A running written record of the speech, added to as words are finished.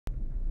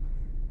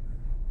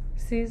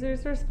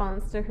Caesar's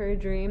response to her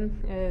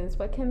dream is,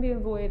 what can be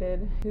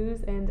avoided?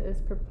 Whose end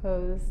is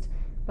proposed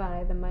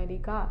by the mighty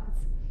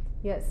gods?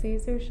 Yet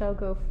Caesar shall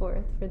go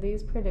forth, for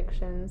these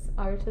predictions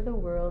are to the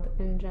world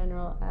in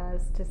general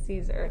as to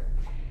Caesar.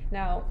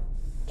 Now,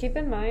 keep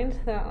in mind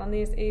that on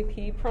these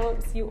AP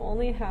prompts, you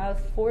only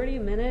have 40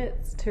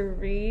 minutes to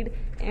read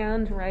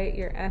and write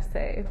your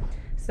essay.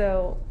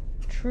 So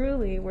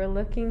truly, we're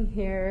looking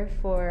here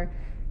for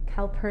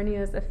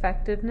Calpurnia's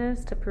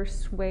effectiveness to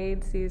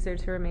persuade Caesar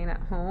to remain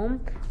at home.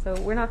 So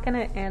we're not going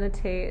to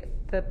annotate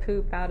the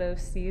poop out of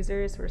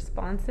Caesar's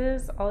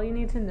responses. All you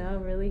need to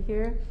know really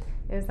here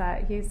is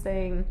that he's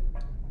saying,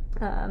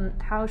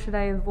 how should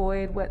I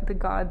avoid what the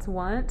gods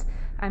want?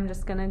 I'm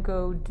just going to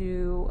go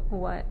do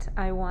what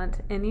I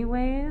want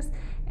anyways.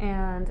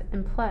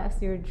 And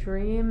plus, your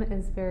dream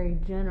is very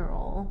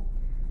general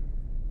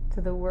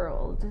to the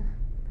world.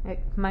 It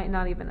might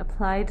not even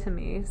apply to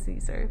me,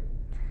 Caesar.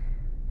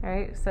 All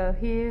right, so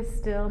he's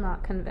still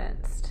not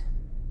convinced.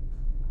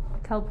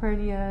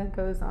 Calpurnia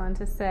goes on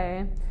to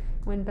say,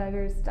 when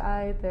beggars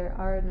die, there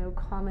are no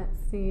comets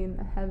seen.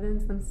 The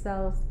heavens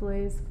themselves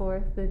blaze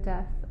forth the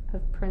death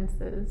of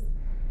princes.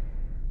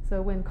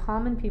 So when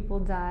common people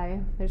die,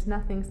 there's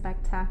nothing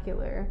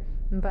spectacular.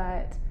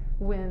 But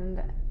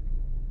when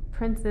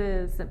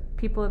princes,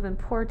 people of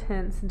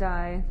importance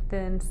die,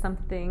 then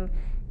something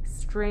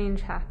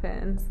strange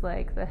happens,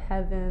 like the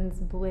heavens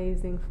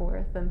blazing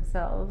forth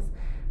themselves.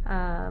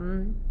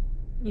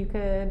 You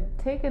could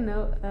take a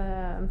note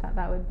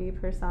that would be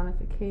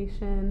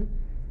personification.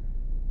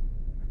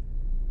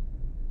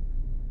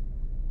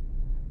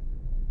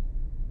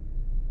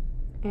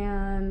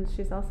 And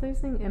she's also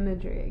using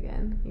imagery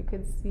again. You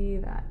could see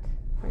that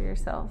for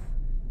yourself.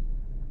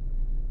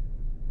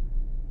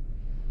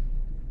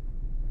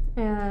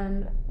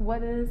 And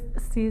what is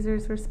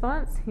Caesar's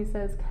response? He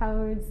says,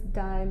 cowards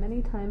die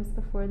many times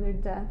before their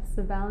deaths.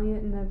 The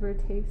valiant never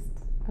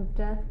taste of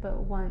death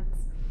but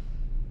once.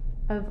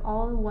 Of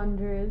all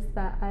wonders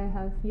that I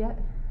have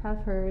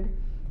heard,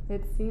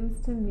 it seems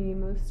to me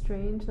most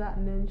strange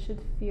that men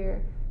should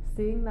fear,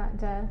 seeing that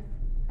death,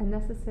 a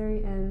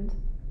necessary end,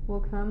 will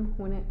come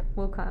when it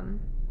will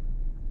come.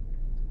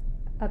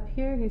 Up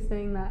here he's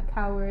saying that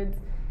cowards,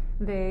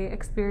 they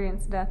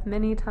experience death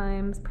many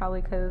times,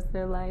 probably because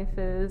their life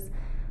is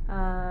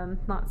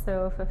not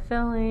so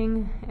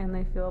fulfilling and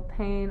they feel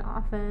pain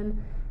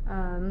often.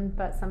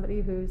 But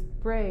somebody who's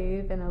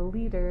brave and a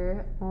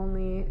leader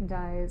only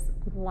dies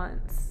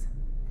once.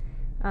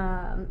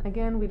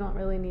 Again, we don't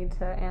really need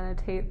to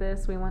annotate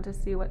this. We want to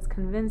see what's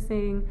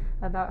convincing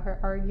about her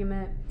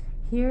argument.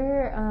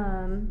 Here,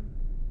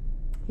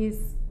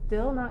 he's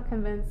still not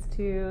convinced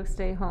to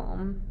stay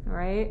home,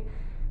 right?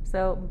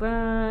 So,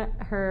 but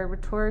her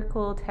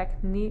rhetorical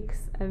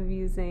techniques of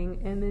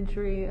using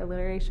imagery,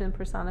 alliteration,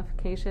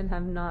 personification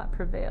have not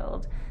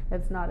prevailed.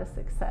 It's not a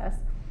success.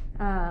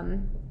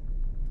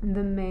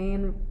 The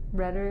main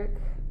rhetorical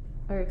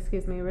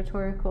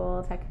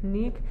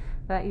technique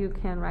that you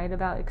can write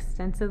about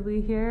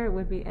extensively here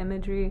would be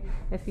imagery.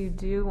 If you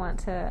do want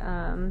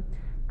to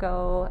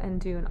go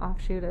and do an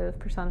offshoot of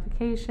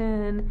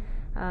personification,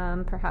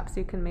 perhaps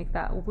you can make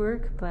that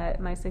work, but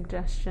my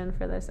suggestion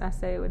for this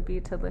essay would be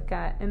to look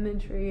at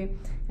imagery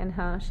and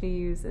how she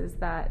uses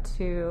that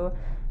to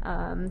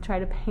try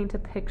to paint a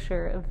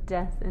picture of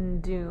death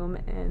and doom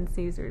in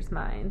Caesar's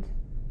mind.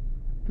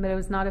 But it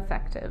was not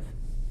effective.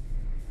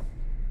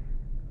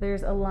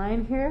 There's a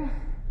line here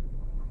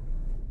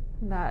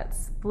that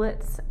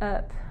splits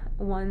up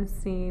one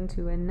scene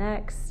to a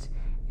next,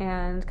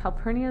 and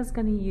Calpurnia is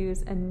going to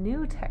use a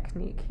new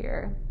technique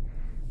here.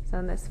 So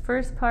in this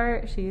first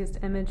part, she used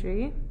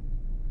imagery.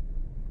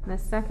 In the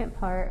second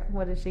part,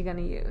 what is she going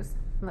to use?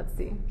 Let's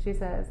see. She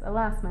says,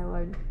 alas, my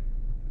lord,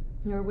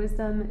 your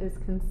wisdom is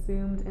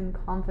consumed in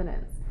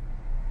confidence.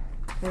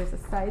 There's a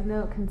side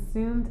note.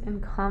 Consumed in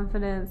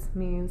confidence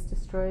means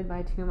destroyed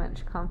by too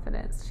much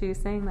confidence. She's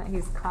saying that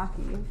he's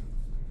cocky,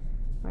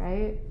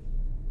 right?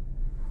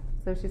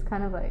 So she's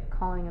kind of like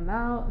calling him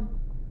out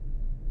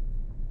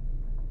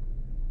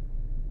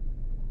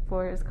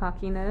for his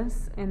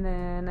cockiness. And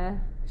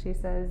then she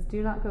says,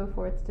 do not go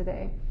forth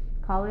today.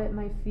 Call it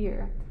my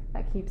fear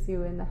that keeps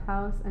you in the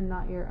house and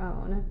not your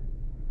own.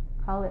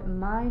 Call it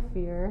my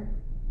fear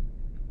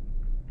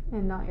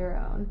and not your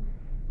own.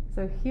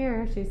 So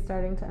here she's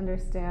starting to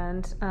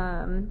understand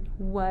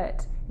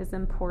what is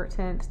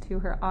important to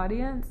her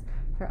audience.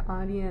 Her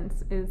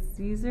audience is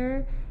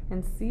Caesar,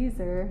 and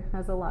Caesar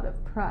has a lot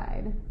of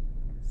pride.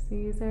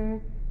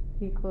 Caesar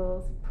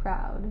equals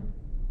proud.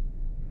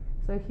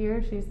 So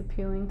here she's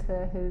appealing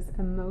to his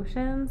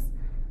emotions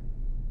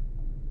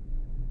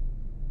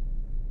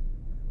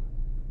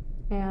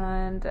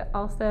and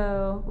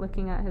also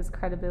looking at his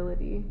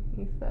credibility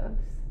ethos.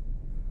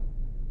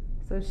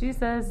 So she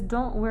says,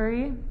 don't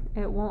worry,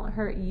 it won't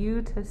hurt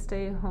you to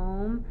stay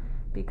home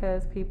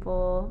because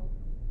people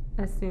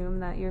assume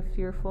that you're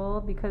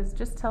fearful, because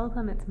just tell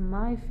them it's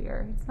my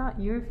fear. It's not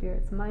your fear,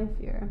 it's my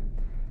fear.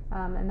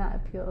 And that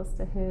appeals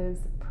to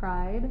his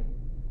pride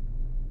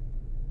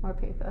or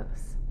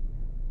pathos.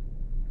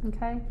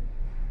 Okay?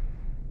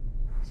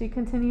 She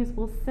continues,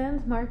 will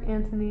send Mark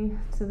Antony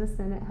to the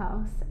Senate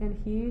house,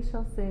 and he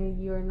shall say,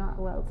 you are not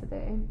well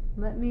today.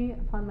 Let me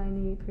upon my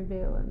knee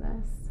prevail in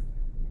this.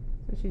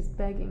 So she's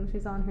begging,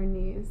 she's on her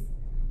knees.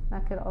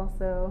 That could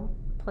also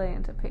play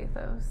into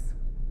pathos,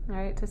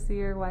 right? To see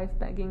your wife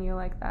begging you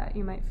like that,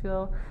 you might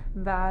feel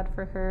bad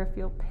for her,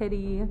 feel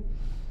pity.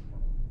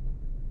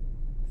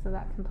 So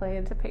that can play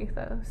into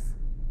pathos.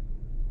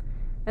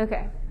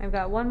 Okay, I've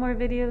got one more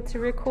video to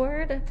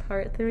record.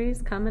 Part 3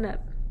 is coming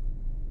up.